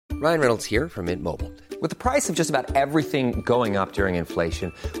Ryan Reynolds here from Mint Mobile. With the price of just about everything going up during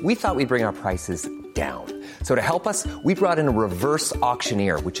inflation, we thought we'd bring our prices down. So to help us, we brought in a reverse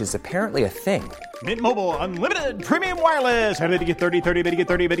auctioneer, which is apparently a thing. Mint Mobile Unlimited Premium Wireless. How to get 30, 30, bit to get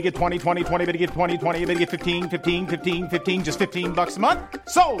 30, bit to get 20, 20, 20, bit to get 20, 20, bit to get 15, 15, 15, 15, just $15 a month?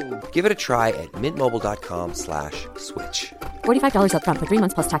 Sold! Give it a try at mintmobile.com/switch. $45 up front for 3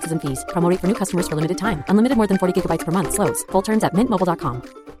 months plus taxes and fees. Promo rate for new customers for limited time. Unlimited more than 40 gigabytes per month. Slows full terms at mintmobile.com.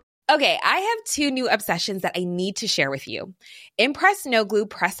 Okay, I have 2 new obsessions that I need to share with you. Impress No Glue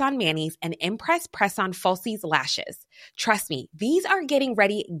Press-On Manis and Impress Press-On Falsies Lashes. Trust me, these are getting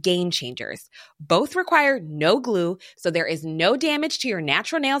ready game changers. Both require no glue, so there is no damage to your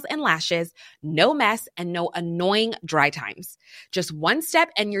natural nails and lashes, no mess, and no annoying dry times. Just one step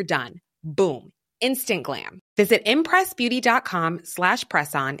and you're done. Boom. Instant glam. Visit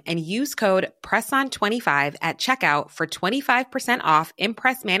impressbeauty.com/presson and use code PRESSON25 at checkout for 25% off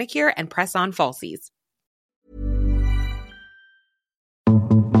Impress Manicure and Press-On Falsies.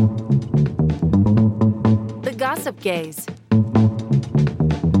 The Gossip Gaze.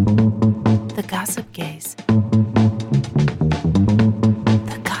 The Gossip Gaze.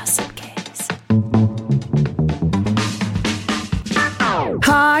 The Gossip Gaze.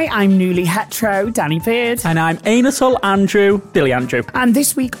 Hi, I'm newly hetero, Danny Beard. And I'm anal Andrew, Billy Andrew. And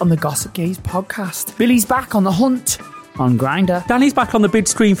this week on the Gossip Gaze podcast, Billy's back on the hunt on Grindr. Danny's back on the bid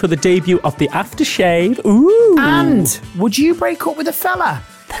screen for the debut of The Aftershave. Ooh. And would you break up with a fella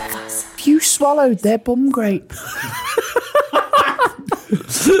if you swallowed their bum grape?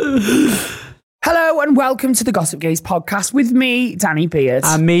 Hello and welcome to the Gossip Gaze podcast with me, Danny Beard.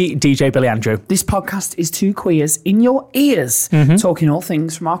 And me, DJ Billy Andrew. This podcast is 2 queers in your ears, talking all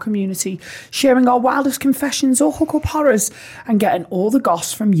things from our community, sharing our wildest confessions or hookup horrors, and getting all the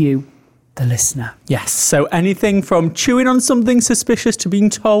goss from you, the listener. Yes, so anything from chewing on something suspicious to being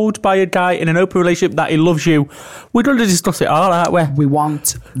told by a guy in an open relationship that he loves you. We'd love to discuss it all, aren't we? We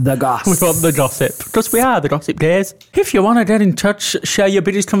want the goss. We want the gossip. Because we are the Gossip Gaze. If you want to get in touch, share your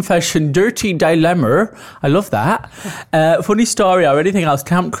biggest confession, dirty dilemma. I love that. Funny story or anything else,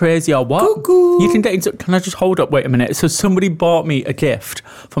 camp crazy or what? Cuckoo. You can get in touch. Can I just hold up? Wait a minute. So somebody bought me a gift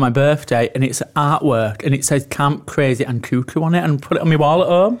for my birthday and it's artwork and it says camp crazy and cuckoo on it and put it on my wall at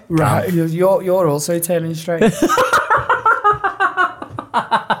home. Right. You're also turning straight.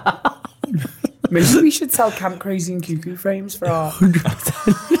 Maybe we should sell Camp Crazy and Cuckoo frames for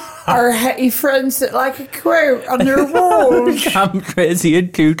our hetty friends that like a quote on their wall. Camp Crazy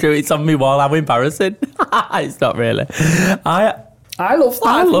and Cuckoo, it's on my wall. How embarrassing. It's not really. I love that.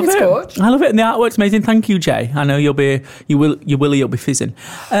 I love it. Good. I love it, and the artwork's amazing. Thank you, Jay. I know you'll be fizzing.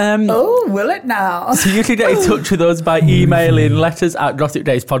 Will it now? So you can get in touch with us by emailing letters at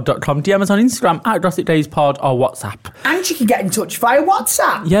gossipdayspod.com, DM us on Instagram at gossipdayspod or WhatsApp. And you can get in touch via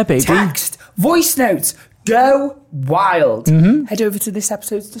WhatsApp. Yeah, baby. Text, voice notes, go wild. Head over to this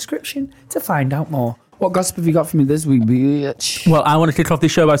episode's description to find out more. What gossip have you got for me this week, bitch? Well, I want to kick off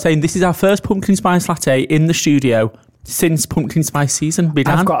this show by saying this is our first pumpkin spice latte in the studio since pumpkin spice season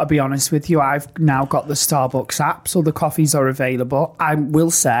began. I've got to be honest with you, I've now got the Starbucks app, so the coffees are available. I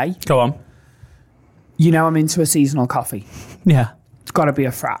will say... Go on. You know I'm into a seasonal coffee. Yeah. It's got to be a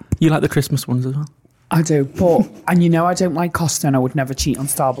frap. You like the Christmas ones as well? I do, but... and you know I don't like Costa, and I would never cheat on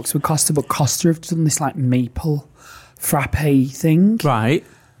Starbucks with Costa, but Costa have done this like maple frappe thing. Right.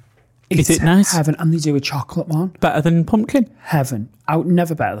 It's is it nice? Heaven, and they do a chocolate one. Better than pumpkin? Heaven.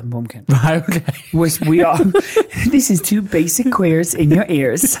 Never better than pumpkin. Right, okay. We are... This is 2 basic queers in your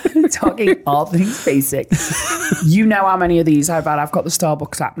ears, talking all things basic. You know how many of these I've had. I've got the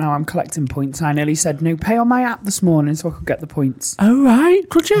Starbucks app now. I'm collecting points. I nearly said no, pay on my app this morning so I could get the points. Oh, right.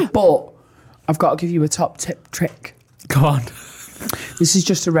 Could you? But I've got to give you a top tip trick. Go on. This is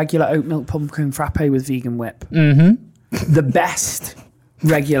just a regular oat milk pumpkin frappe with vegan whip. The best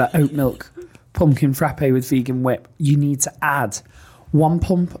regular oat milk pumpkin frappe with vegan whip. You need to add 1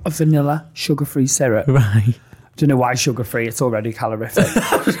 pump of vanilla sugar-free syrup. Right. Don't know why sugar-free, it's already calorific.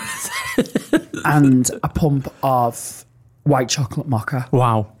 And a pump of white chocolate mocha.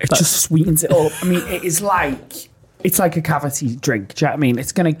 Wow. It just sweetens it up. I mean, it's like a cavity drink. Do you know what I mean?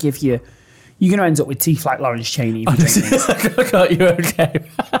 It's going to give you... You're going to end up with teeth like Lawrence Chaney if you drink this. I got you, okay.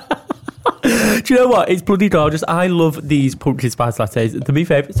 Do you know what? It's bloody gorgeous. I love these pumpkin spice lattes. They're my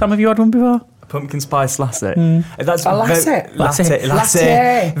favourite. Sam, have you had one before? Pumpkin spice latte. That's a latte.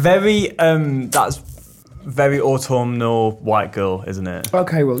 Latte. Very. That's very autumnal white girl, isn't it?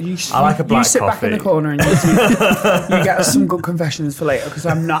 Okay, well, I like a black you sit coffee. back in the corner and you get us some good confessions for later because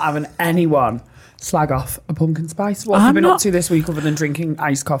I'm not having anyone slag off a pumpkin spice. What have you been up to this week other than drinking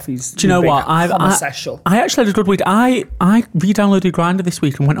iced coffees? Do you know what? I actually had a good week. I re-downloaded Grindr this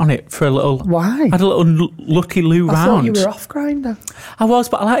week and went on it for a little. Why? I had a little Lucky Lou round. I thought you were off Grindr. I was,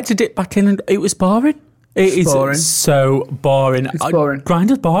 but I like to dip back in, and it was boring. It's boring. So boring. It's boring.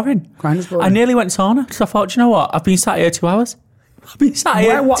 Grindr's boring. I nearly went sauna because I thought, do you know what? I've been sat here 2 hours. I've been sat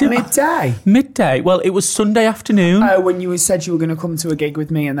here. What, midday? Midday. Well, it was Sunday afternoon. Oh, when you said you were going to come to a gig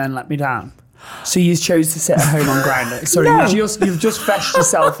with me and then let me down. So you chose to sit at home on Grindr. Sorry, No. you've just freshed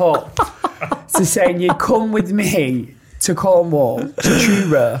yourself up to saying you'd come with me to Cornwall,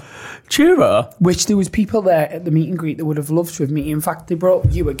 to Churro? Which there was people there at the meet and greet that would have loved to have met you. In fact, they brought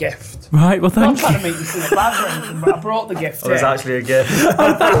you a gift. Right, well, thank you. I'm not trying to make you feel bad or anything, but I brought the gift. It was actually a gift.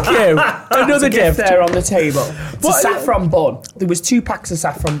 Oh, thank you. Another gift there on the table. It's a saffron bun. There was 2 packs of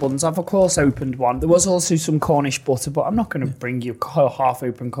saffron buns. I've of course opened one. There was also some Cornish butter, but I'm not going to bring you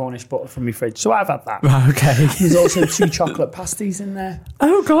half-open Cornish butter from my fridge, so I've had that. Right, okay. There's also 2 chocolate pasties in there.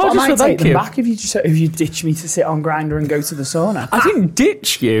 Oh God! But I might take them you. back if you ditch me to sit on Grindr and go to the sauna. I didn't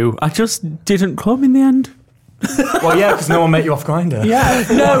ditch you. I just didn't come in the end. Well, yeah, because no one met you off Grindr. Yeah,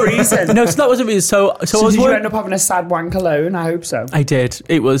 for no reason. No, so that wasn't me. So did you end up having a sad wank alone? I hope so. I did.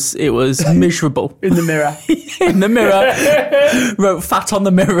 It was miserable. In the mirror. In the mirror. Wrote fat on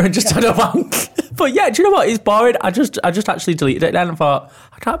the mirror and just had a wank. But yeah, do you know what? It's boring. I just actually deleted it then and thought,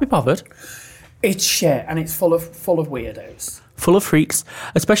 I can't be bothered. It's shit and it's full of weirdos. Full of freaks.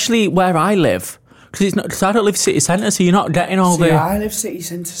 Especially where I live. Because I don't live city centre, so you're not getting all Yeah, I live city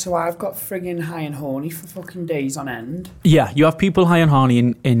centre, so I've got frigging high and horny for fucking days on end. Yeah, you have people high and horny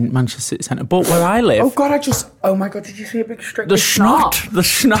in Manchester city centre, but where I live... Oh God, oh my God, did you see a big string The of snot. The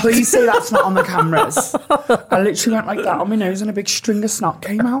snot. Please say that's not on the cameras. I literally went like that on my nose and a big string of snot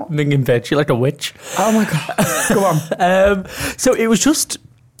came out. Minging bitch, you're like a witch. Oh my God, go on. So it was just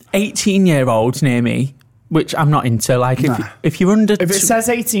 18-year-olds near me, which I'm not into. Like, if you're under... If it says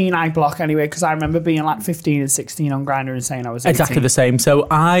 18, I block anyway, because I remember being like 15 and 16 on Grindr and saying I was 18. Exactly the same. So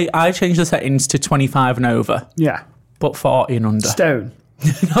I changed the settings to 25 and over. Yeah. But 40 and under. Stone.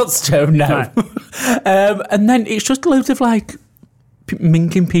 Not stone, no. Right. And then it's just loads of, like,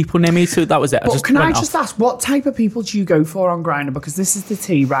 minking people near me, so that was it. But can I just ask, what type of people do you go for on Grindr? Because this is the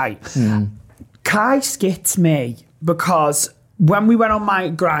tea, right? Kai skits me because... When we went on my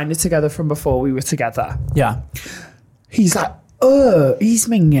Grindr together from before we were together, yeah, he's like, he's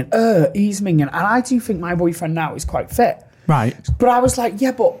minging. And I do think my boyfriend now is quite fit. Right. But I was like,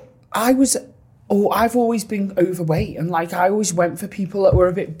 yeah, but I've always been overweight. And like, I always went for people that were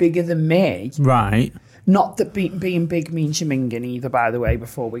a bit bigger than me. Right. Not that being big means you're minging either, by the way,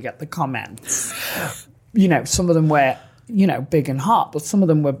 before we get the comments. You know, some of them were, big and hot, but some of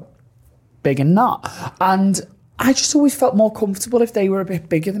them were big and not. And... I just always felt more comfortable if they were a bit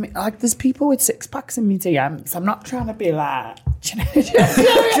bigger than me. Like, there's people with 6-packs in my DMs. I'm not trying to be like,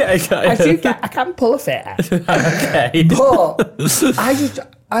 I can pull a fit. Okay. But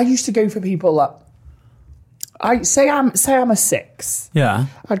I used to go for people that, I'm a 6. Yeah.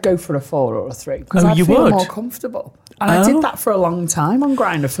 I'd go for a 4 or a 3 because I'd feel more comfortable. And I did that for a long time on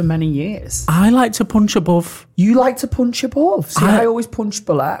Grindr for many years. I like to punch above. You like to punch above? See, I always punch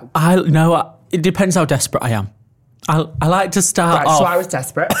below. It depends how desperate I am. I like to start off... So I was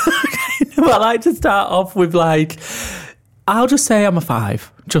desperate. I like to start off with, like... I'll just say I'm a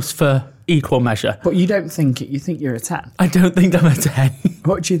 5, just for equal measure. But you don't think it. You think you're a 10. I don't think I'm a 10.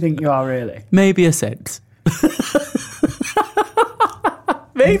 What do you think you are, really? Maybe a 6.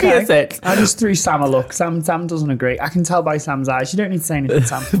 Maybe a 6. I just threw Sam a look. Sam doesn't agree. I can tell by Sam's eyes. You don't need to say anything,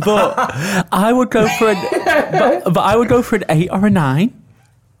 Sam. But I would go for but I would go for an 8 or a 9.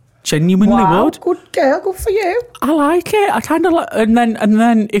 Genuinely would. Good girl, good for you. I like it. I kind of like, and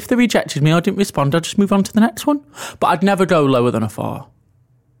then if they rejected me or didn't respond, I'd just move on to the next one. But I'd never go lower than a 4,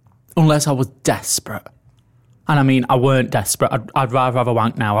 unless I was desperate. And I mean, I weren't desperate. I'd rather have a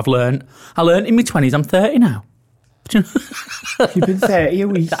wank now. I learned in my 20s. I'm 30 now. You've been 30 a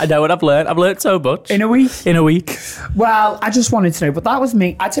week. I know what I've learned. I've learned so much. In a week? In a week. Well, I just wanted to know, but that was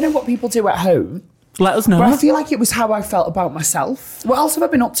me. I don't know what people do at home. Let us know. But I feel like it was how I felt about myself. What else have I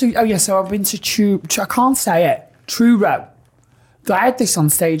been up to? Oh, yeah, so I've been to I can't say it. Truro. I had this on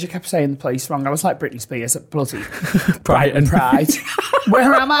stage. I kept saying the place wrong. I was like Britney Spears at bloody Brighton. Pride.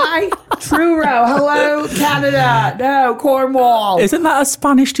 Where am I? Truro. Hello, Canada. No, Cornwall. Isn't that a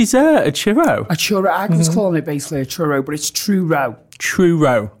Spanish dessert, a churro? A churro. I was calling it basically a churro, but it's Truro.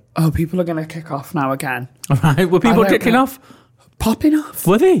 Truro. Oh, people are going to kick off now again. All right. Were people kicking off? Popping off.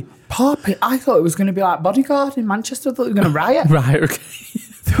 Were they? Popping. I thought it was going to be like Bodyguard in Manchester. I thought they were going to riot. Right, okay.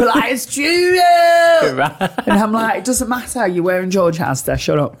 They were like, it's Julia! And I'm like, it doesn't matter, you're wearing George Asda,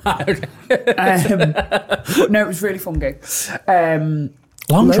 shut up. But no, it was a really fun gig.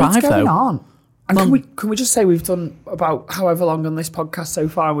 Long drive, going though. On. And can we just say we've done about however long on this podcast so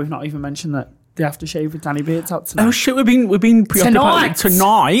far, and we've not even mentioned that the aftershave with Danny Beard's out tonight. Oh shit, we've been preoccupied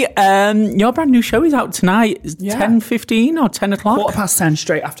tonight. Your brand new show is out tonight. It's 10:15 or 10 o'clock. 10:15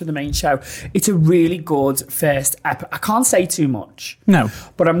 straight after the main show. It's a really good first I can't say too much. No.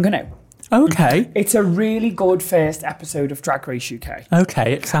 But I'm gonna. Okay. It's a really good first episode of Drag Race UK.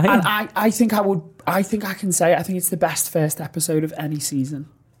 Okay, exciting. And I think I can say I think it's the best first episode of any season.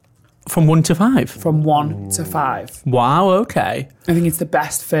 From 1 to 5? From 1 to 5. Wow, okay. I think it's the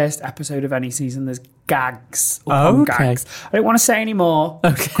best first episode of any season. There's gags. Gags. I don't want to say any more.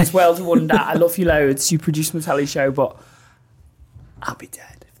 Okay. Because World of Wonder, I love you loads. You produced my telly show, but I'll be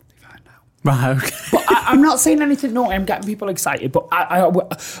dead if they find out. Right, okay. But I'm not saying anything naughty. I'm getting people excited. But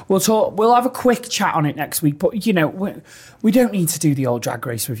we'll talk. We'll have a quick chat on it next week. But, you know, we don't need to do the old Drag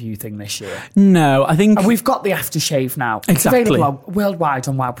Race review thing this year. No, I think... And we've got the aftershave now. Exactly. It's available worldwide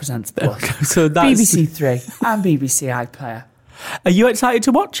on Wow Presents Plus. Okay, so that's... BBC Three and BBC iPlayer. Are you excited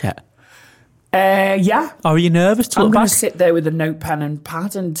to watch it? Yeah. Are you nervous to look I'm back? going to sit there with a notepad and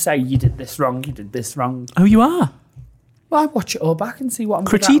pad and say, you did this wrong, you did this wrong. Oh, you are? Well, I watch it all back and see what I'm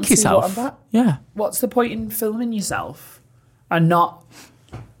Critique good at and yourself. see what I'm bad. Yeah. What's the point in filming yourself and not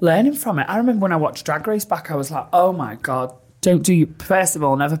learning from it? I remember when I watched Drag Race back, I was like, oh my God, don't do you. First of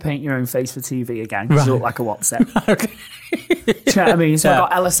all, never paint your own face for TV again because you look like a what's it. Okay. Do you know what I mean? So I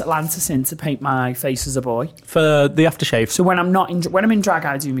got Ellis Atlantis in to paint my face as a boy. For the aftershave. So when I'm in drag,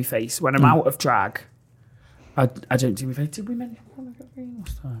 I do my face. When I'm out of drag, I don't do my face. Did we mention Veronica Green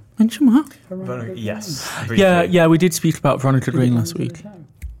last time? Mention what? Yes. Yeah, we did speak about Veronica Green last week.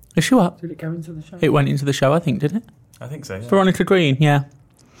 Is she what? Did it go into the show? It went into the show, I think, did it? I think so, yeah. Veronica Green, yeah.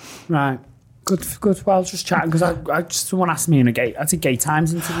 Right. Good. Well, just chatting because I just someone asked me in a Gay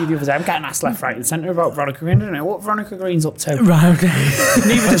Times interview the other day. I'm getting asked left, right, and centre about Veronica Green. I don't know what Veronica Green's up to. Right, okay.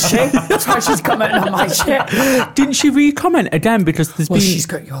 Neither does she. That's why she's commenting on my shit. Didn't she re-comment again because there's been?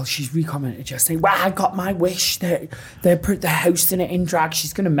 She's re-commented just saying, "Well, I got my wish. They're hosting it in drag.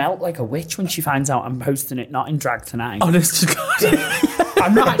 She's gonna melt like a witch when she finds out I'm hosting it not in drag tonight." Honest to God.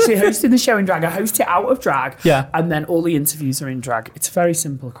 I'm not actually hosting the show in drag. I host it out of drag. Yeah. And then all the interviews are in drag. It's a very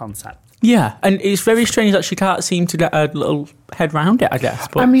simple concept. Yeah, and it's very strange that she can't seem to get a little head round it, I guess.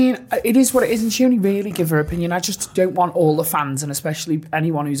 But I mean, it is what it is, and she only really give her opinion. I just don't want all the fans, and especially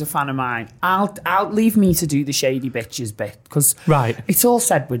anyone who's a fan of mine. I'll leave me to do the shady bitches bit, because it's all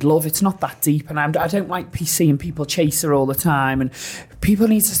said with love. It's not that deep, and I don't like seeing people chase her all the time, and people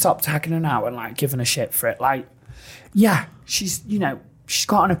need to stop tagging her out and like giving a shit for it. Like, yeah, she's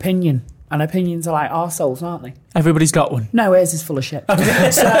got an opinion. And opinions are like arseholes, aren't they? Everybody's got one. No, hers is full of shit. So,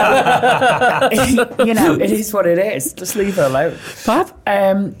 it is what it is. Just leave her alone. Fab.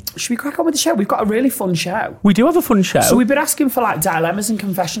 Should we crack on with the show? We've got a really fun show. We do have a fun show. So we've been asking for like dilemmas and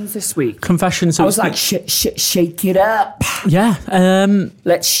confessions this week. Confessions. I was like, shake it up. Yeah.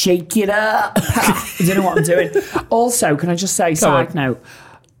 Let's shake it up. I don't know what I'm doing. Also, can I just say, side note,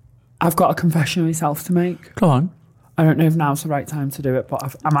 I've got a confession myself to make. Go on. I don't know if now's the right time to do it,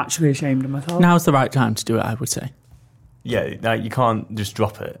 but I'm actually ashamed of myself. Now's the right time to do it, I would say. Yeah, you can't just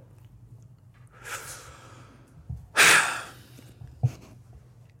drop it.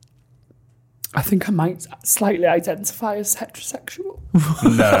 I think I might slightly identify as heterosexual.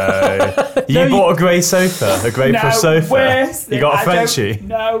 No. You bought a grey sofa, a grey plush sofa. Worse you got a Frenchie?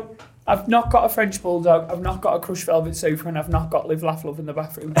 No. I've not got a French bulldog, I've not got a crushed velvet sofa, and I've not got live, laugh, love in the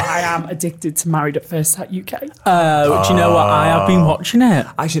bathroom. But I am addicted to Married at First Sight UK. Do you know what? I have been watching it.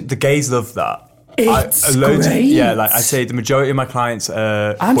 Actually, the gays love that. It's great. Like I say, the majority of my clients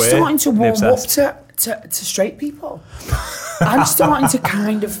are I'm queer, starting to warm up obsessed. to straight people. I'm starting to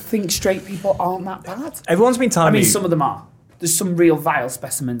kind of think straight people aren't that bad. Everyone's been telling me... some of them are. There's some real vile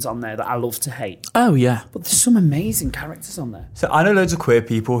specimens on there that I love to hate. Oh, yeah. But there's some amazing characters on there. So I know loads of queer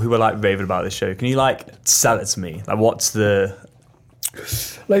people who are like raving about this show. Can you like sell it to me? Like what's the...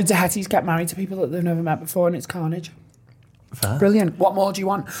 Loads of hetties get married to people that they've never met before, and it's carnage. Fair. Brilliant. What more do you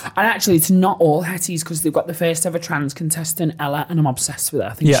want? And actually, it's not all hetties, because they've got the first ever trans contestant, Ella, and I'm obsessed with her.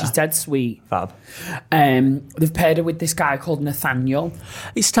 I think she's dead sweet. Fab. They've paired her with this guy called Nathaniel.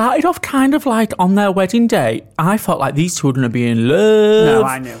 It started off kind of like on their wedding day. I felt like these two were going to be in love. No,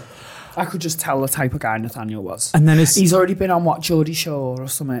 I knew. I could just tell the type of guy Nathaniel was. And then he's already been on Geordie Shore or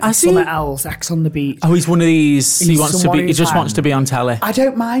something. Has he? Something else, X on the Beach. Oh, he's one of these. He just wants to be on telly. I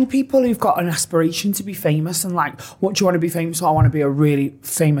don't mind people who've got an aspiration to be famous and like, what do you want to be famous for? I want to be a really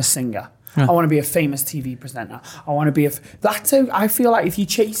famous singer. I want to be a famous TV presenter. I want to be I feel like if you're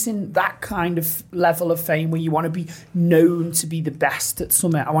chasing that kind of level of fame where you want to be known to be the best at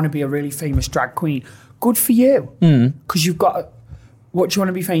something, I want to be a really famous drag queen. Good for you. Because you've got, what do you want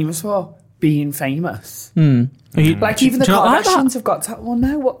to be famous for? Being famous. Like even the Kardashians have got, well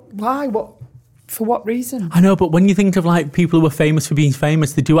no, why? For what reason? I know, but when you think of like people who are famous for being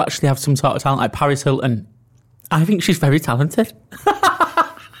famous, they do actually have some sort of talent, like Paris Hilton. I think she's very talented.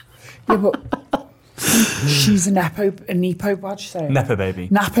 Yeah, but she's a nepo, what'd you say? Nepo baby.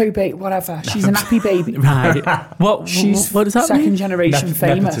 Napo baby, whatever. She's a nappy baby. Right. What does that mean? Second generation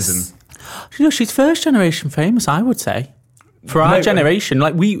famous. Nepotism. You know, she's first generation famous, I would say. For our generation,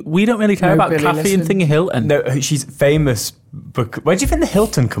 like we don't really care about Billy, Kathy and listen. Thingy Hilton. No, she's famous. Where do you think the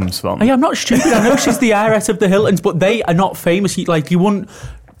Hilton comes from? Oh, yeah, I'm not stupid. I know she's the heiress of the Hiltons, but they are not famous. You wouldn't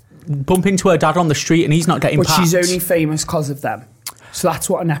bump into her dad on the street and he's not getting But packed. she's only famous because of them. So that's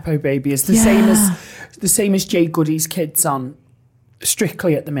what a nepo baby is. The same as Jay Goody's kids on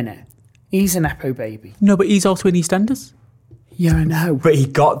Strictly at the minute. He's a nepo baby. No, but he's also in EastEnders. Yeah, I know. But he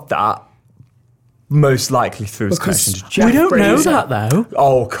got that most likely through his connection to Jeff We don't know Brazier- that, though.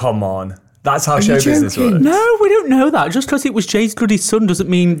 Oh, come on. That's how you show business joking? works. No, we don't know that. Just because it was Jay Goody's son doesn't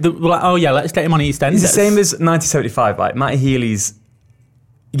mean that we're like, oh yeah, let's get him on EastEnders. It's the same as 1975, like Matty Healy's.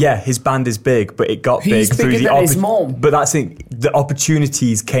 Yeah, his band is big, but it got He's big through bigger the than his mum. But that's it. The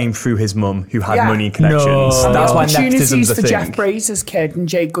opportunities came through his mum, who had Yeah. money and connections. No. That's the why opportunities nepotism's a for thing. Jeff Brazier's kid and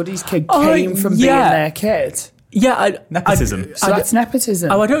Jay Goody's kid Oh, came from being yeah. their kid. Yeah, Nepotism. So that's nepotism.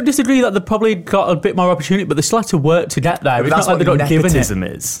 I don't disagree that they probably got a bit more opportunity, but they still had to work to get there. But It's that's not like what they're not given it. nepotism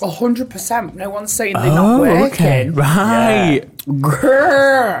is. 100%. No one's saying they're not working. Okay, right.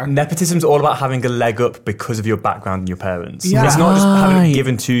 Grrr. Nepotism's all about having a leg up because of your background and your parents. Yeah. It's not just having Right. it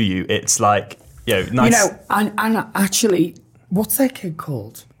given to you. It's like, nice. You know, and actually, what's that kid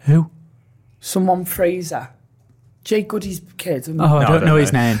called? Who? Someone Fraser. Jay Goody's kid. Oh, I don't know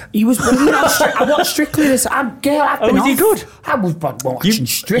his name. He was brilliant on I watched Strictly this. I've been was he off. good? I was watching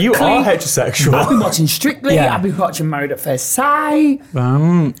Strictly. You are heterosexual. I've been watching Strictly. Yeah. I've been watching Married at First Sight.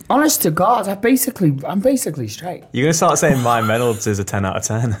 Honest to God, I'm basically straight. You're going to start saying Ryan Reynolds is a 10 out of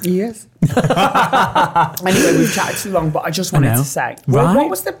 10. He is. Anyway, we've chatted too long, but I just wanted to say. Right. What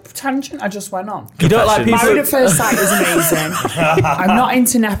was the tangent I just went on? You don't like Confessions. people... Married at First Sight is amazing. I'm not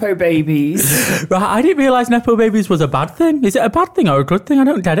into Nepo babies. Right, I didn't realise Nepo Babies was a bad thing. Is it a bad thing or a good thing? I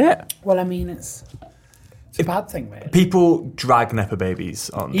don't get it. Well, I mean, it's a bad thing, really. People drag Nepo babies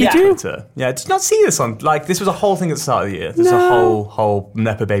on Yeah. Twitter. Yeah, did you not see this on? Like, this was a whole thing at the start of the year. There's a whole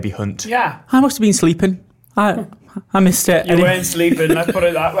Nepo baby hunt. Yeah. I must have been sleeping. I missed it. You weren't sleeping, let's put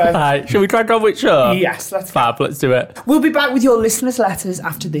it that way. Right, shall we crack on with show? Yes, let's Fab, let's do it. We'll be back with your listeners' letters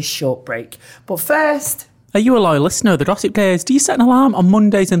after this short break. But first, Are you a loyal listener of the Gossip Days? Do you set an alarm on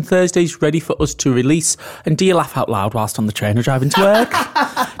Mondays and Thursdays ready for us to release? And do you laugh out loud whilst on the train or driving to work?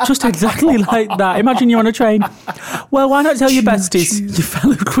 Just exactly like that. Imagine you're on a train. Well, why not tell your besties, your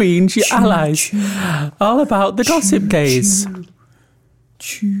fellow queens, your allies, all about the Gossip Days?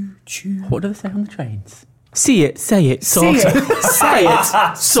 What do they say on the trains? See it, say it, sorted. Say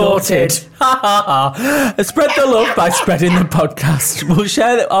it, sorted. Spread the love by spreading the podcast. We'll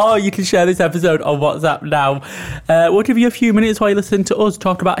share it. Oh, you can share this episode on WhatsApp now. We'll give you a few minutes while you listen to us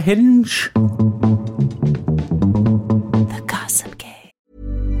talk about Hinge. The Gossip Game.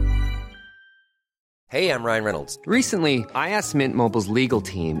 Hey, I'm Ryan Reynolds. Recently, I asked Mint Mobile's legal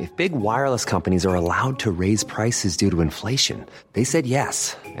team if big wireless companies are allowed to raise prices due to inflation. They said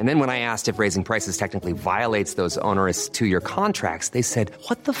yes. And then when I asked if raising prices technically violates those onerous 2-year contracts, they said,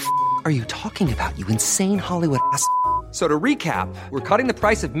 "What the f*** are you talking about, you insane Hollywood ass?" So to recap, we're cutting the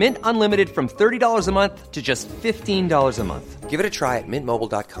price of Mint Unlimited from $30 a month to just $15 a month. Give it a try at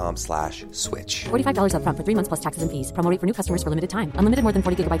mintmobile.com/switch. $45 up front for 3 months plus taxes and fees. Promo rate for new customers for limited time. Unlimited more than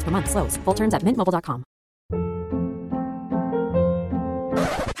 40 gigabytes per month. Slows full terms at mintmobile.com.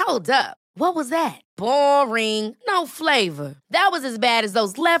 Hold up. What was that? Boring. No flavor. That was as bad as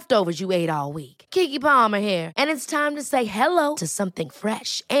those leftovers you ate all week. Keke Palmer here, and it's time to say hello to something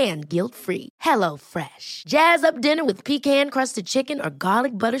fresh and guilt-free. Hello Fresh. Jazz up dinner with pecan-crusted chicken or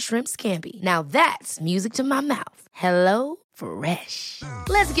garlic butter shrimp scampi. Now that's music to my mouth. Hello Fresh.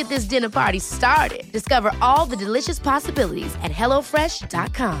 Let's get this dinner party started. Discover all the delicious possibilities at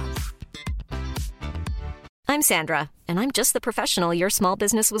hellofresh.com. I'm Sandra, and I'm just the professional your small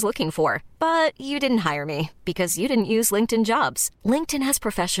business was looking for. But you didn't hire me because you didn't use LinkedIn Jobs. LinkedIn has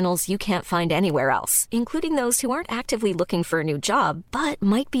professionals you can't find anywhere else, including those who aren't actively looking for a new job, but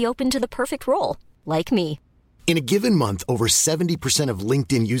might be open to the perfect role, like me. In a given month, over 70% of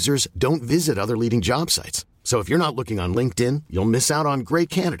LinkedIn users don't visit other leading job sites. So if you're not looking on LinkedIn, you'll miss out on great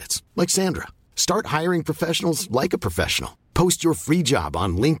candidates like Sandra. Start hiring professionals like a professional. Post your free job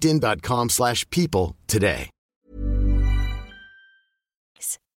on linkedin.com/people today.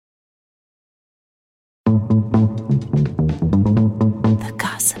 The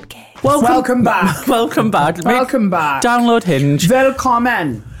Gossip Gaze. Welcome back. Welcome back. Welcome back. Download Hinge.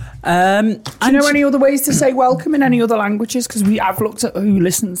 Willkommen. Do you know any other ways to say welcome in any other languages? Because I've looked at who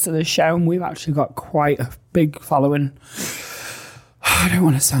listens to the show and we've actually got quite a big following. I don't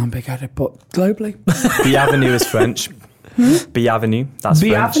want to sound big-headed, but globally. Bienvenue is French. Bienvenue, that's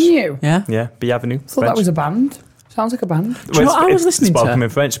French. Bienvenue? Yeah? Yeah, Bienvenue. I thought that was a band. Sounds like a band. Do you know what I was listening it's welcome to? in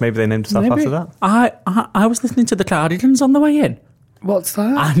French. Maybe they named stuff Maybe. after that. I was listening to the Cardigans on the way in. What's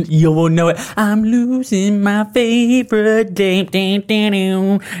that? And you will know it. I'm losing my favorite game. You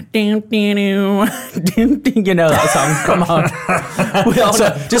know that song. Come on. We all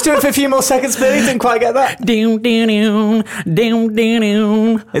know. Just do it for a few more seconds, Billy. Didn't quite get that.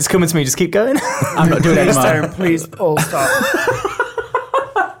 It's coming to me. Just keep going. I'm not doing it Please anymore. don't. Please all stop.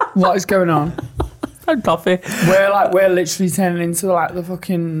 What is going on? And coffee. We're literally turning into like the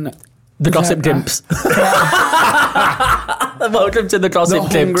fucking... The Gossip Dimps. Welcome to the Gossip The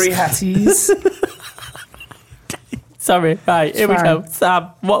Dimps. hungry Hetties. Sorry. Right, here we go. Sam,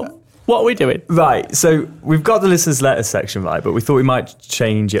 what are we doing? Right, so we've got the listeners' letter section, right, but we thought we might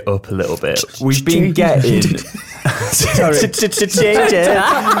change it up a little bit. We've been getting... Sorry. Change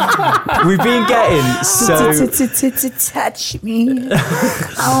it. We've been getting so... Touch me.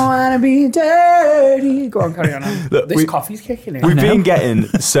 I want to be dirty. Go on, carry on. Look, This coffee's kicking in. We've been getting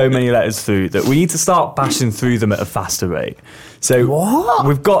so many letters through that we need to start bashing through them at a faster rate. So What?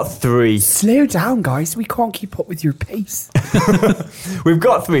 we've got 3. Slow down, guys. We can't keep up with your pace. We've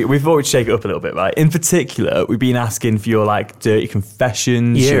got 3. We thought we'd shake it up a little bit, right? In particular, we've been asking for your like dirty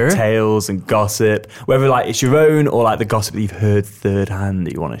confessions, your tales and gossip, whether like it's your own or like the gossip that you've heard third hand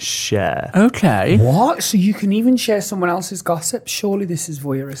that you want to share. Okay. What? So you can even share someone else's gossip? Surely this is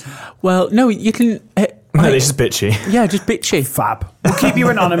voyeurism. Well, no, you can... No, it's just bitchy. Yeah, just bitchy. Fab. We'll keep you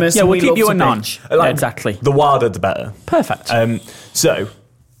anonymous. Yeah, and we'll we keep you love to anon. bitch. Yeah, exactly. The wilder, the better. Perfect. So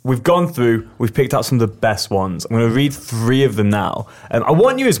we've gone through, we've picked out some of the best ones. I'm going to read 3 of them now. I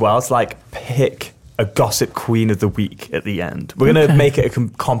want you as well to like pick a gossip queen of the week at the end. We're going to make it a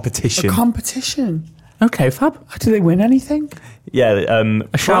competition. A competition? Okay, fab. Do they win anything? Yeah,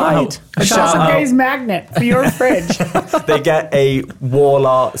 a shout out. A Gossip Gaze magnet for your fridge. They get a wall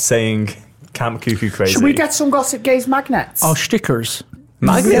art saying Camp Cuckoo Crazy. Should we get some Gossip Gaze magnets? Oh, stickers.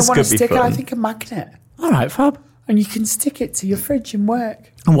 Magnets If you want could a be sticker, fun. I think a magnet. All right, fab. And you can stick it to your fridge and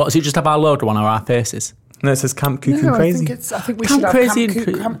work. And what, does it just have our logo on or our faces? No, it says Camp Cuckoo No, Crazy. I think we Camp should have Crazy Camp,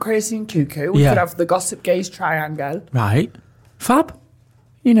 and Camp Crazy and Cuckoo. We Yeah. could have the Gossip Gaze triangle. Right. Fab.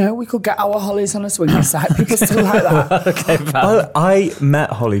 You know, we could get our Hollies on a swinging side. People still like that. Okay, fab. I met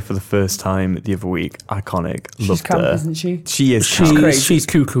Holly for the first time the other week. Iconic. She's Loved camp, her. isn't she? She is She's camp. crazy. She's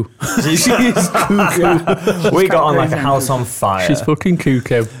cuckoo. She's cuckoo. We got on like a crazy. house on fire. She's fucking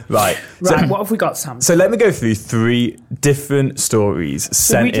cuckoo. Right. Right, what have we got, Sam? So let me go through 3 different stories Should we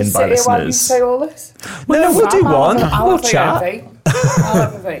sent in just by sit here while you listeners. say all this? No, we'll do one. I'll We'll have a chat. vape. I'll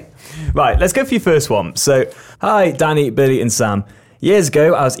have a vape. Right, let's go for your first one. So, hi, Danny, Billy, and Sam. Years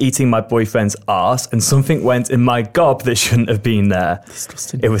ago, I was eating my boyfriend's arse and something went in my gob that shouldn't have been there.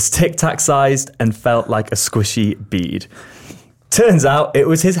 Disgusting. It was tic-tac sized and felt like a squishy bead. Turns out it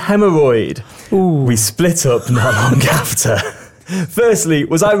was his hemorrhoid. We split up not long after. Firstly,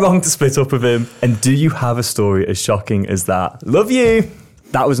 was I wrong to split up with him? And do you have a story as shocking as that? Love you.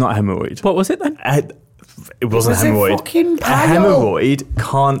 That was not a hemorrhoid. What was it then? It wasn't Was a it hemorrhoid. fucking A pile? hemorrhoid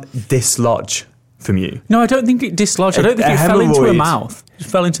can't dislodge from you. No, I don't think it dislodged. I don't think A it fell into a hemorrhoid. mouth. It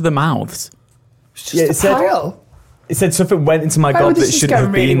fell into the mouths. It's Yeah, just a pile. It said something went into my Oh, gob this that is shouldn't going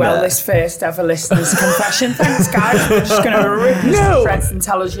have really been well, there. this first ever listener's confession. Thanks, guys. We're just going to rip this to shreds and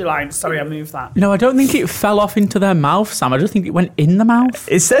tell us your line. Sorry, I moved that. No, I don't think it fell off into their mouth, Sam. I just think it went in the mouth.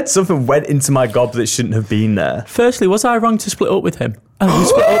 It said something went into my gob that shouldn't have been there. Firstly, was I wrong to split up with him? Oh, we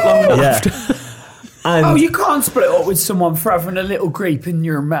split up long enough. Yeah. And Oh, you can't split up with someone for having a little grape in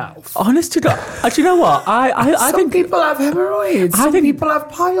your mouth. Honest to God. Do you know what? I Some think people have hemorrhoids. I Some think- people have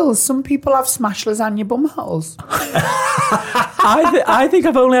piles. Some people have smashed lasagna bumholes. I think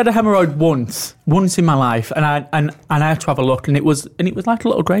I've only had a hemorrhoid once in my life, and I had to have a look, and it was like a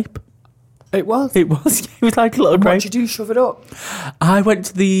little grape. It was. It was like a little And grape. what'd you do? Shove it up? I went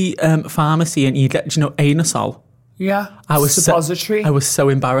to the pharmacy, and you get anusol. Yeah. I was suppository. I was so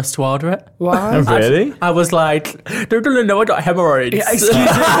embarrassed to order it. Why? Really? I was like, don't know, I got hemorrhoids. Yeah, excuse me.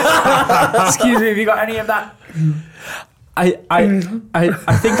 Excuse me. Have you got any of that? I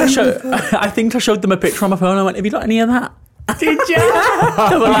think I showed them a picture on my phone. I went, "Have you got any of that?" Did you? You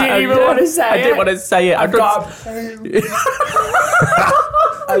didn't even want to say it. I didn't want to say it.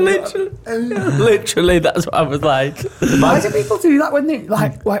 Literally, that's what I was like. Why do people do that when they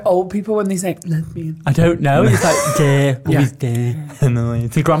like old people when they say lesbian? I don't know. It's like dear, always dear.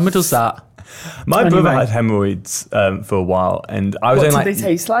 The grandma does that. My brother had hemorrhoids for a while, and I was What only did they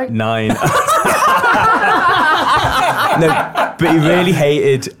taste like? 9. No, but he really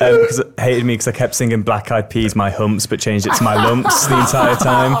hated me because I kept singing Black Eyed Peas, My Humps, but changed it to My Lumps the entire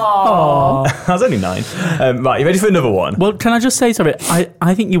time. I was only 9. Right, you ready for another one? Well, can I just say something?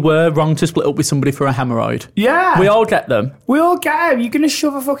 I think you were wrong to split up with somebody for a hemorrhoid. Yeah. We all get them. We all get them. You're going to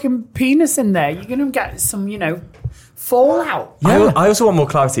shove a fucking penis in there. You're going to get some, fallout. Yeah. I also want more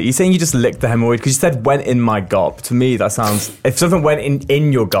clarity. You're saying you just licked the hemorrhoid because you said went in my gob. To me, that sounds... If something went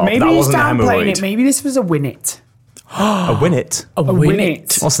in your gob, Maybe that he's wasn't a downplaying hemorrhoid. it. Maybe this was a winnet. A winnet? A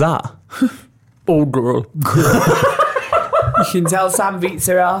winnet. What's that? Oh, girl. You can tell Sam beats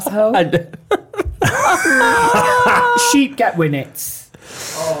her arsehole. Sheep get winnets.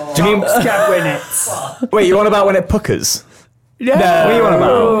 Do you mean... Dogs get winnets. Wait, you're on about when it puckers? Yeah. No. What are you on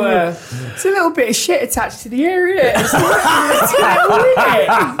about? It's a little bit of shit attached to the ear, isn't it? It's a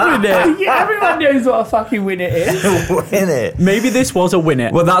winnet. Yeah, everyone knows what a fucking winnet is. Winnet. Maybe this was a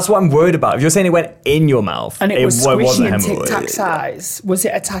winnet. Well, that's what I'm worried about. If you're saying it went in your mouth, And it was wasn't squishy and hemorrhoid. tic-tac size. Was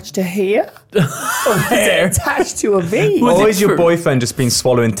it attached to here? Or was it attached to a V? Or is your boyfriend just been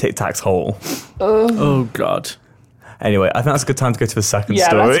swallowing Tic Tac's whole? Oh, God. Anyway, I think that's a good time to go to the second Yeah,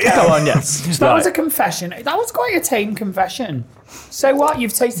 story. let's go. Go on, yes. So that was a confession. That was quite a tame confession. So what?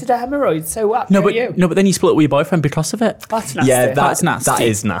 You've tasted a hemorrhoid. So what? No, Go you. but then you split up with your boyfriend because of it. That's nasty. Yeah, That's nasty. That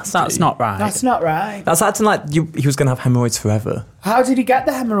is nasty. That's not right. That's not right. That's acting like he was going to have hemorrhoids forever. How did he get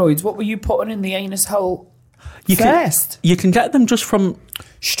the hemorrhoids? What were you putting in the anus hole first? You can get them just from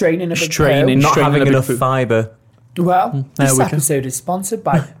Straining a big Not Straining having a big enough food. fibre. Well, there this we go. episode is sponsored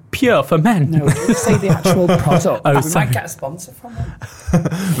by... Pure for men. No, don't say the actual product. Oh, we sorry. might get a sponsor from them.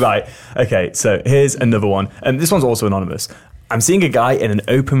 Right. Okay, so here's another one. And this one's also anonymous. I'm seeing a guy in an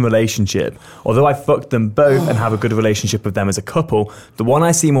open relationship. Although I fucked them both and have a good relationship with them as a couple, the one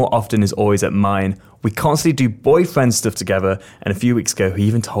I see more often is always at mine. We constantly do boyfriend stuff together, and a few weeks ago he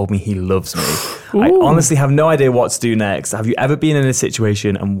even told me he loves me. I honestly have no idea what to do next. Have you ever been in a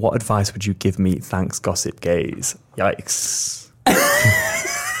situation, and what advice would you give me? Thanks, Gossip Gaze. Yikes.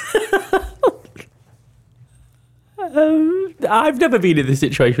 I've never been in this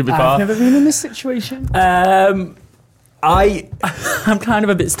situation before. I've never been in this situation. I'm kind of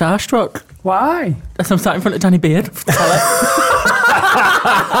a bit starstruck. Why? As I'm sat in front of Danny Beard.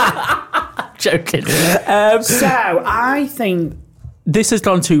 Joking. So, I think... This has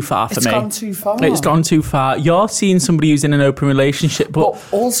gone too far for It's me. gone too far. It's gone too far. You're seeing somebody who's in an open relationship, but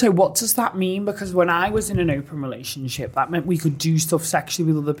also, what does that mean? Because when I was in an open relationship, that meant we could do stuff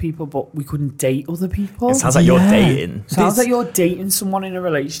sexually with other people, but we couldn't date other people. It sounds like you're dating. Sounds like you're dating someone in a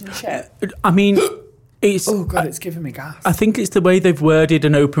relationship. I mean, it's... Oh, God, it's giving me gas. I think it's the way they've worded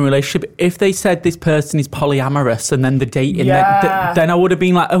an open relationship. If they said this person is polyamorous and then they're dating, then I would have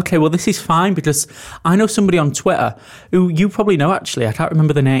been like, okay, well, this is fine, because I know somebody on Twitter who you probably know, actually. I can't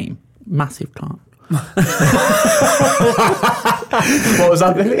remember the name. Massive cunt. What was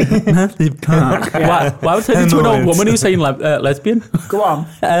that, Billy? Massive cunt. Why would I say this to an old woman who's saying lesbian? Go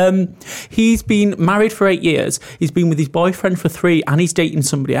on. He's been married for 8 years. He's been with his boyfriend for 3, and he's dating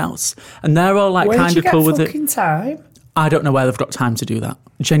somebody else. And they're all like kind of cool with it. Where'd you get fucking time? I don't know where they've got time to do that.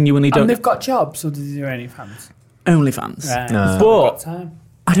 Genuinely don't. And they've got jobs, or do they do OnlyFans? OnlyFans. Right. But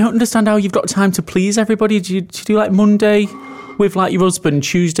I don't understand how you've got time to please everybody. Do you do like Monday with like your husband,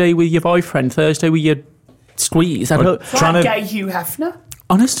 Tuesday with your boyfriend, Thursday with your squeeze? I don't. Like gay Hugh Hefner?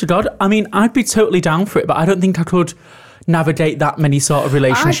 Honest to God, I mean, I'd be totally down for it, but I don't think I could navigate that many sort of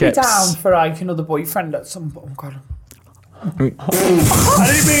relationships. I'd be down for like another boyfriend at some point. Oh, God. I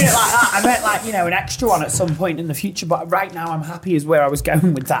didn't mean it like that. I meant like, an extra one at some point in the future, but right now I'm happy is where I was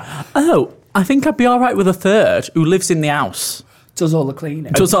going with that. Oh, I think I'd be all right with a third who lives in the house. Does all the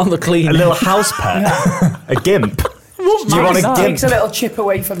cleaning. Does all the cleaning. A little house pet. A gimp. Do you want a gimp? Takes a little chip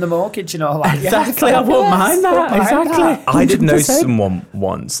away from the mortgage, like exactly. I won't mind that. Exactly. I did know someone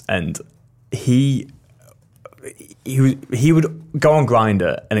once, and he would go on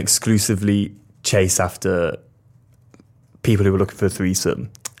Grindr and exclusively chase after people who were looking for a threesome,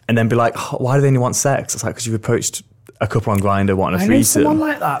 and then be like, "Why do they only want sex?" It's like, because you've approached a couple on Grindr wanting a threesome. I know someone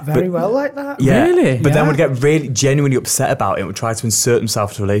like that, very well like that. Yeah, really? But then would get really genuinely upset about it and would try to insert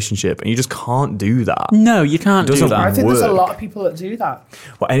himself into a relationship, and you just can't do that. No, you can't do that. I think there's a lot of people that do that.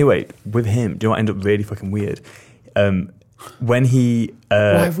 Well, anyway, with him, do you know what ended up really fucking weird? when he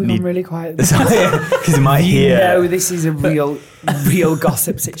Why have we gone really quiet? Because he might hear. This is a real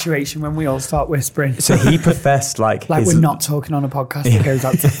gossip situation when we all start whispering. So he professed like we're not talking on a podcast that goes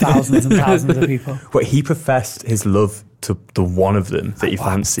out to thousands and thousands of people. Well, he professed his love to the one of them that he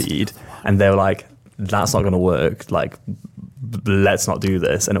fancied, and they were like, "That's not going to work. Like, let's not do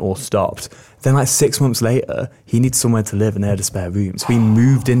this," and it all stopped. Then, like 6 months later, he needs somewhere to live, and they had a spare room, so he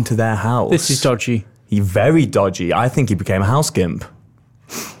moved into their house. This is dodgy. Very dodgy. I think he became a house gimp.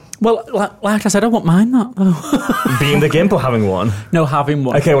 Well, like I said, I won't mind that, though. Being the gimp or having one? No, having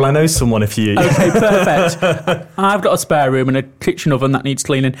one. Okay, well, I know someone if you... Okay, perfect. I've got a spare room and a kitchen oven that needs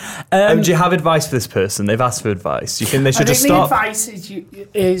cleaning. Do you have advice for this person? They've asked for advice. Do you think they should just stop? The advice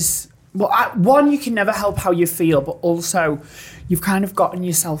is one, you can never help how you feel, but also you've kind of gotten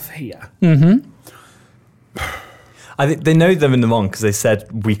yourself here. Mm-hmm. I think they know they're in the wrong because they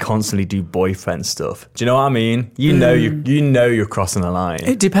said we constantly do boyfriend stuff. Do you know what I mean? You know you're crossing a line.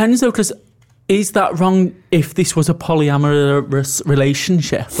 It depends though, because is that wrong if this was a polyamorous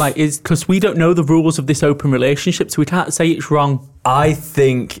relationship? Like, because we don't know the rules of this open relationship, so we can't say it's wrong. I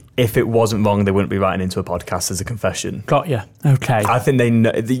think if it wasn't wrong, they wouldn't be writing into a podcast as a confession. Got you. Okay. I think they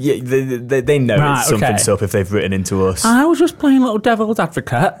know. They know Right, it's something's up if they've written into us. I was just playing little devil's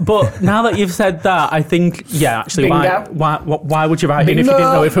advocate, but now that you've said that, I think actually, why would you write in if you didn't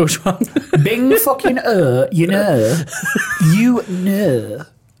know if it was wrong? Bing fucking you know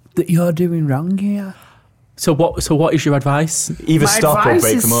that you're doing wrong here. So what is your advice? Either stop or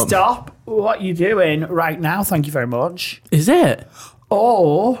break them up. Stop what you're doing right now. Thank you very much. Is it?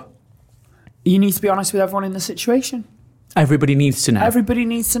 Or you need to be honest with everyone in the situation. Everybody needs to know. Everybody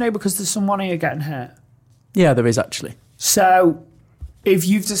needs to know because there's someone here getting hurt. Yeah, there is actually. So if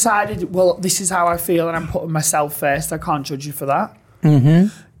you've decided, well, this is how I feel and I'm putting myself first, I can't judge you for that. Mm-hmm.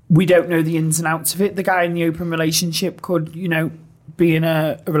 We don't know the ins and outs of it. The guy in the open relationship could, be in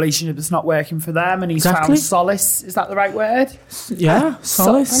a relationship that's not working for them and he's found solace. Is that the right word? Yeah,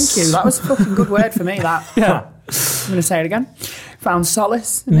 solace. Thank you. That was a fucking good word for me, that. Yeah. I'm going to say it again. Found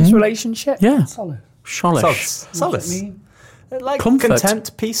solace in this relationship. Yeah. Solace. Solace. What does it mean? Like comfort.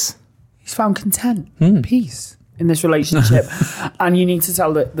 Content, peace. He's found content, peace in this relationship. And you need to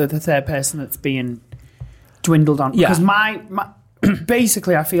tell the third person that's being dwindled on. Yeah. Because my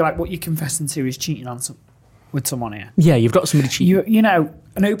basically, I feel like what you're confessing to is cheating on with someone here. Yeah, you've got somebody cheating. You know,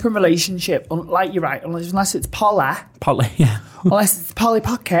 an open relationship, like you're right, unless it's poly, yeah. Unless it's Polly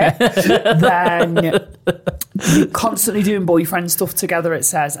Pocket, then you're constantly doing boyfriend stuff together, it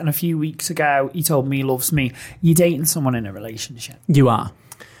says. And a few weeks ago, he told me he loves me. You're dating someone in a relationship. You are.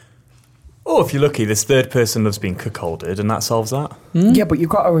 Or if you're lucky, this third person loves being cuckolded and that solves that. Yeah, but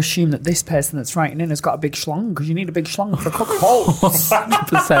you've got to assume that this person that's writing in has got a big schlong because you need a big schlong for a cookout.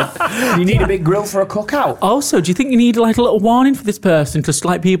 100%. You need a big grill for a cookout. Also, do you think you need like a little warning for this person? Because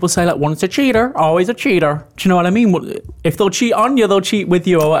like people say, like, once a cheater, always a cheater. Do you know what I mean? If they'll cheat on you, they'll cheat with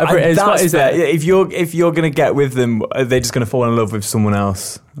you or whatever it is. What is it? If you're going to get with them, are they just going to fall in love with someone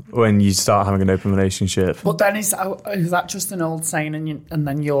else when you start having an open relationship? But then is that just an old saying and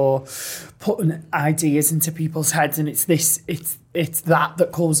then you're putting ideas into people's heads and it's that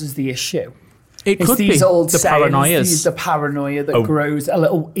causes the issue? It could be these old the sayings, paranoias. the paranoia that grows, a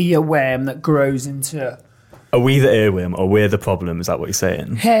little earworm that grows into... Are we the earworm or we're the problem? Is that what you're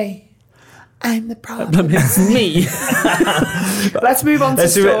saying? Hey, I'm the problem. It's me. Let's move on to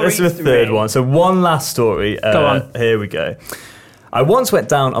story Let's do a third one. So one last story. Go on. Here we go. I once went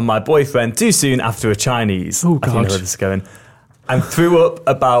down on my boyfriend too soon after a Chinese. Oh, I think I know God. where this is going. And threw up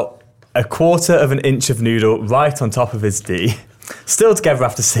about 1/4 of an inch of noodle right on top of his D. Still together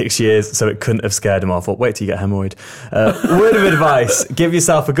after 6 years, so it couldn't have scared him off. Well, wait till you get hemorrhoid. Word of advice, give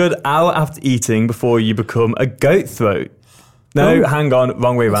yourself a good hour after eating before you become a goat throat. No, hang on,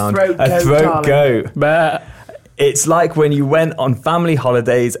 wrong way around. A throat goat. It's like when you went on family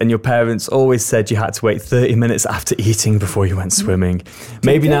holidays and your parents always said you had to wait 30 minutes after eating before you went swimming.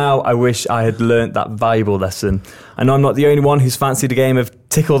 Maybe now I wish I had learnt that valuable lesson. I know I'm not the only one who's fancied a game of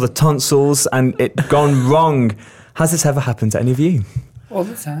tickle the tonsils and it gone wrong. Has this ever happened to any of you? All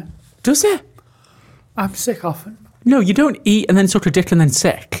the time. Does it? I'm sick often. No, you don't eat and then suck a dick and then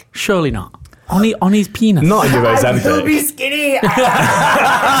sick. Surely not. On his penis. Not on your I will Ozempic. be skinny.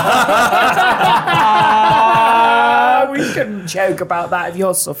 We shouldn't joke about that. If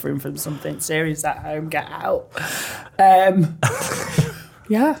you're suffering from something serious at home, get out.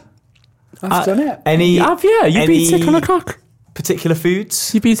 Yeah, I've done it. You've been sick on a cock. Particular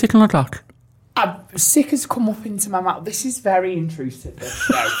foods? You've been sick on a cock. Sick has come up into my mouth. This is very intrusive, this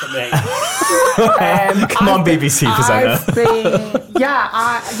show for me. Come on, BBC presenter.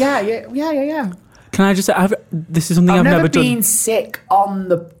 Yeah. Can Can I just say, this is something I've never done. I've never been sick on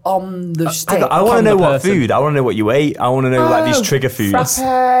the stick. I want to know what food. I want to know what you ate. I want to know like these trigger foods.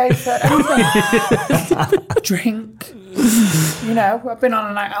 Frappe, drink. You know, I've been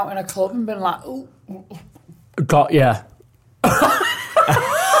on a night out in a club and been like, ooh. Got ya.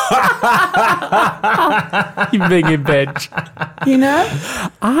 You binging bitch. You know?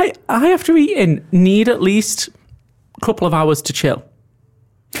 I after eating need at least a couple of hours to chill.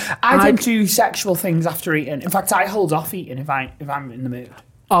 I don't do sexual things after eating. In fact, I hold off eating if I'm in the mood.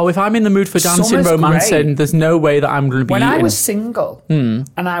 Oh, if I'm in the mood for dancing, Summer's romancing, great. there's no way that I'm going to be when eating. I was single and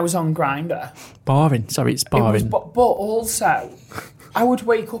I was on Grindr. Boring. Sorry, it's boring. But also, I would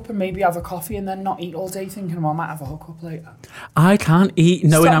wake up and maybe have a coffee and then not eat all day thinking, I might have a hookup later. I can't eat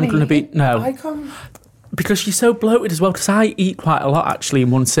knowing Stop I'm going to be... eating. No. I can't. Because you're so bloated as well, because I eat quite a lot, actually,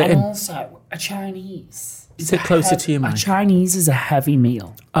 in one sitting. And also, a Chinese. Sit closer to your mic. A Chinese is a heavy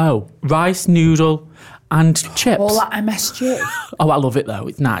meal. Oh, rice, noodle, and chips. All that MSG. Oh, I love it, though.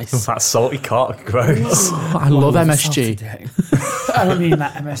 It's nice. That salty cock, gross. Oh, I love MSG. I don't mean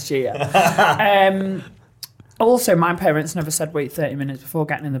that MSG, yeah. Also, my parents never said wait 30 minutes before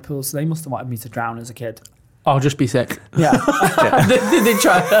getting in the pool, so they must have wanted me to drown as a kid. I'll just be sick. Yeah. they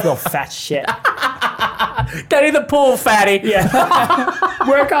try. You're fat shit. Get in the pool, fatty. Yeah.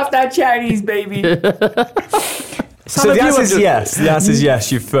 Work off that Chinese, baby. So the answer is yes. The answer is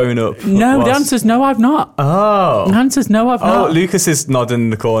yes, you've thrown up. No, the answer is no, I've not. Oh. The answer is no, I've not. Oh, Lucas is nodding in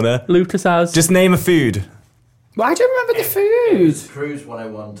the corner. Lucas has. Just name a food. Well, I don't remember the food. Cruise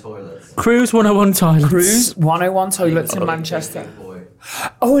 101 toilets. Cruise 101 toilets. Cruise 101 toilets in Manchester.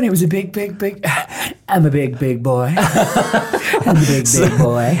 Oh, and it was a big. I'm a big boy. I'm a big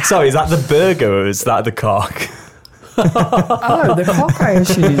boy. Sorry, is that the burger or is that the cock? Oh, the cock, I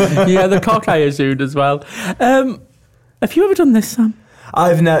assume. Yeah, the cock, I assumed as well. Have you ever done this, Sam?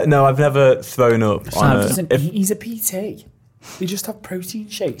 I've never thrown up. He's a PT. We just have protein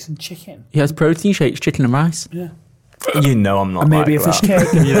shakes and chicken. He has protein shakes, chicken and rice. Yeah. You know I'm not. And maybe like a fish that.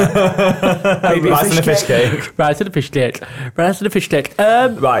 cake. Yeah. Maybe rice and a fish cake. Rice and a fish cake. Rice and a fish cake.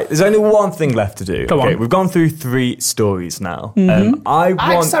 Right, there's only one thing left to do. Go on. We've gone through 3 stories now.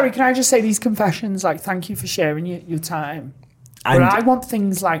 I'm sorry, can I just say these confessions? Like, thank you for sharing your time. But I want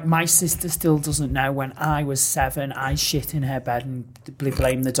things like my sister still doesn't know when I was 7, I shit in her bed and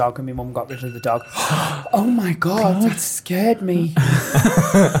blamed the dog and my mum got rid of the dog. Oh my God, that scared me.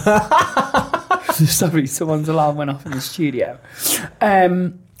 Sorry, someone's alarm went off in the studio.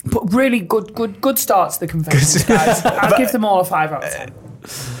 But really good start to the confessions, guys. I'll give them all a 5 out of 10.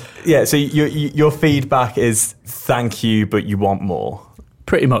 Yeah, so your feedback is thank you, but you want more.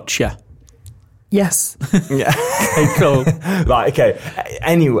 Pretty much, yeah. Yes. Yeah. Okay, cool. Right, okay.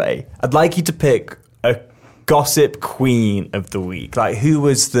 Anyway, I'd like you to pick a gossip queen of the week. Like, who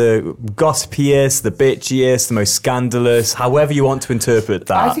was the gossipiest, the bitchiest, the most scandalous, however you want to interpret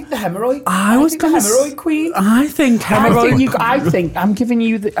that. I think the hemorrhoid. I think the hemorrhoid queen. I think hemorrhoid. I think I'm giving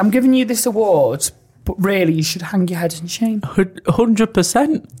you this award, but really you should hang your head in shame.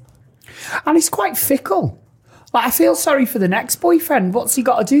 100%. And he's quite fickle. Like, I feel sorry for the next boyfriend. What's he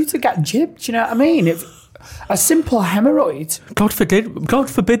got to do to get jibbed? Do you know what I mean? If a simple hemorrhoid. God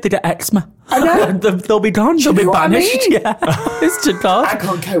forbid they get eczema. I know. They'll be gone. They'll be banished. I mean? Yeah. It's to God. I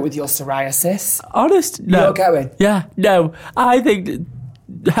can't cope with your psoriasis. Honest? No. You're going? Yeah. No. I think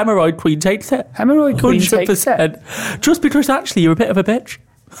hemorrhoid queen takes it. Hemorrhoid queen 100%. Takes it. Just because actually you're a bit of a bitch.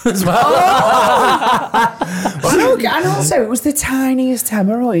 As well. And also, it was the tiniest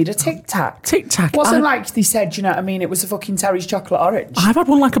hemorrhoid, a Tic Tac. Tic Tac. Wasn't like they said, you know what I mean? It was a fucking Terry's chocolate orange. I've had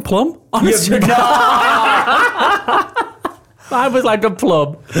one like a plum. Honestly. I was like a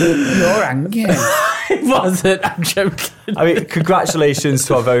plum. You're angry. It wasn't. I'm joking. I mean, congratulations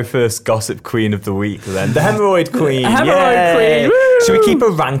to our very first gossip queen of the week then. The hemorrhoid queen. Hemorrhoid queen. Woo! Should we keep a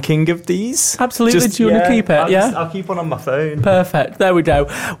ranking of these? Absolutely. Do you want to keep it? I'll keep one on my phone. Perfect. There we go.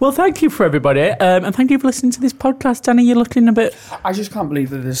 Well, thank you for everybody. And thank you for listening to this podcast. Danny, you're looking a bit... I just can't believe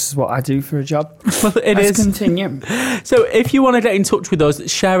that this is what I do for a job. Well, Let's continue. So if you want to get in touch with us,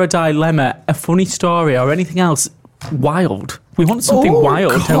 share a dilemma, a funny story or anything else, wild. We want something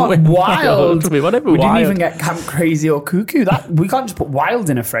wild, don't we? Wild. We want We didn't even get camp crazy or cuckoo. We can't just put wild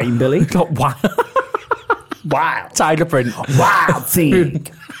in a frame, Billy. We got wild. Wild. Tiger print. Wild thing.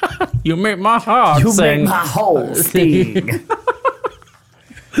 You make my heart sing. You make my whole sting.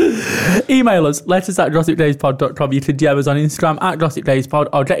 Email us, letters@gossipdayspod.com. You can DM us on Instagram @gossipdayspod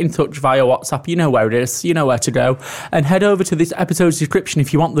or get in touch via WhatsApp. You know where it is. You know where to go. And head over to this episode's description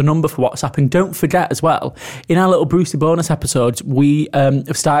if you want the number for WhatsApp. And don't forget as well, in our little Brucey bonus episodes, we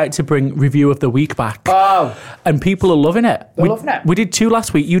have started to bring Review of the Week back. Oh. And people are loving it. They're loving it. We did 2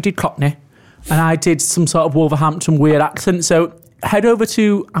 last week. You did Cockney. and I did some sort of Wolverhampton weird accent. So head over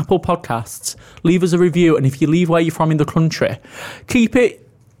to Apple Podcasts, leave us a review, and if you leave where you're from in the country, keep it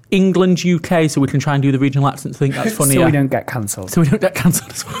England, UK, so we can try and do the regional accents. I think that's funny. So we don't get cancelled.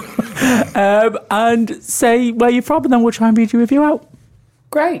 As well. And say where you're from, and then we'll try and read your review out.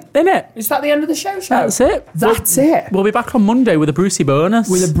 Great. Innit? Is that the end of the show? That's it. It. We'll be back on Monday with a Brucey bonus.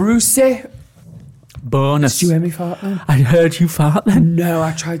 Bonus. Did you hear me fart then? I heard you fart then. No,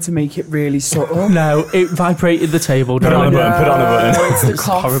 I tried to make it really subtle. No, it vibrated the table. Put on a button. It's the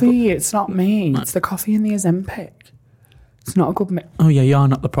coffee. Horrible. It's not me. It's the coffee and the Ozempic. It's not a good mix. Oh yeah, you're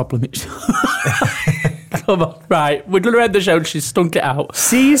not the problem. Come on. Right, we're going to end the show. She's stunk it out.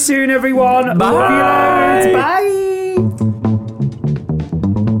 See you soon, everyone. Bye. Love you loads. Bye.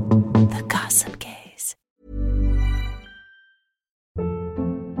 The Gossip Gaze.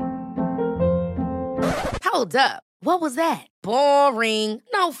 Hold up. What was that? Boring.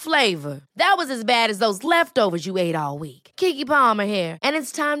 No flavor. That was as bad as those leftovers you ate all week. Keke Palmer here, and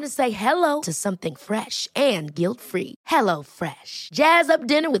it's time to say hello to something fresh and guilt-free. Hello Fresh. Jazz up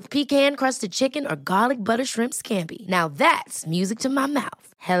dinner with pecan-crusted chicken or garlic butter shrimp scampi. Now that's music to my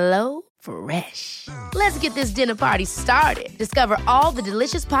mouth. Hello Fresh. Let's get this dinner party started. Discover all the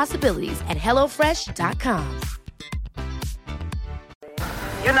delicious possibilities at HelloFresh.com.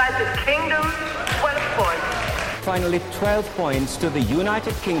 United Kingdom, 12 points. Finally, 12 points to the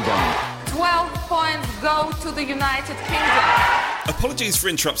United Kingdom. 12 points go to the United Kingdom. Apologies for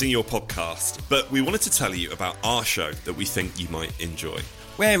interrupting your podcast, but we wanted to tell you about our show that we think you might enjoy.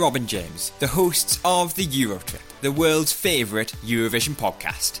 We're Rob and James, the hosts of the Eurotrip, the world's favourite Eurovision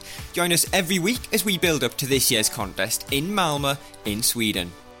podcast. Join us every week as we build up to this year's contest in Malmö, in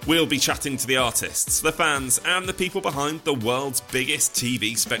Sweden. We'll be chatting to the artists, the fans, and the people behind the world's biggest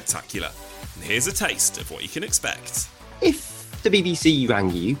TV spectacular. And here's a taste of what you can expect. If the BBC rang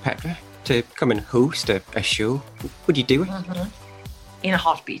you, Petra, to come and host a show, would you do it? In a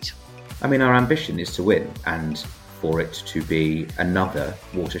heartbeat. I mean, our ambition is to win, and for it to be another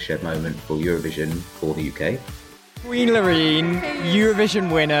watershed moment for Eurovision for the UK. Queen Loreen,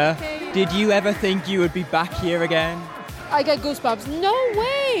 Eurovision winner. Did you ever think you would be back here again? I get goosebumps. No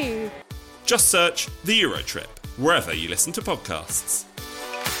way! Just search The Eurotrip, wherever you listen to podcasts.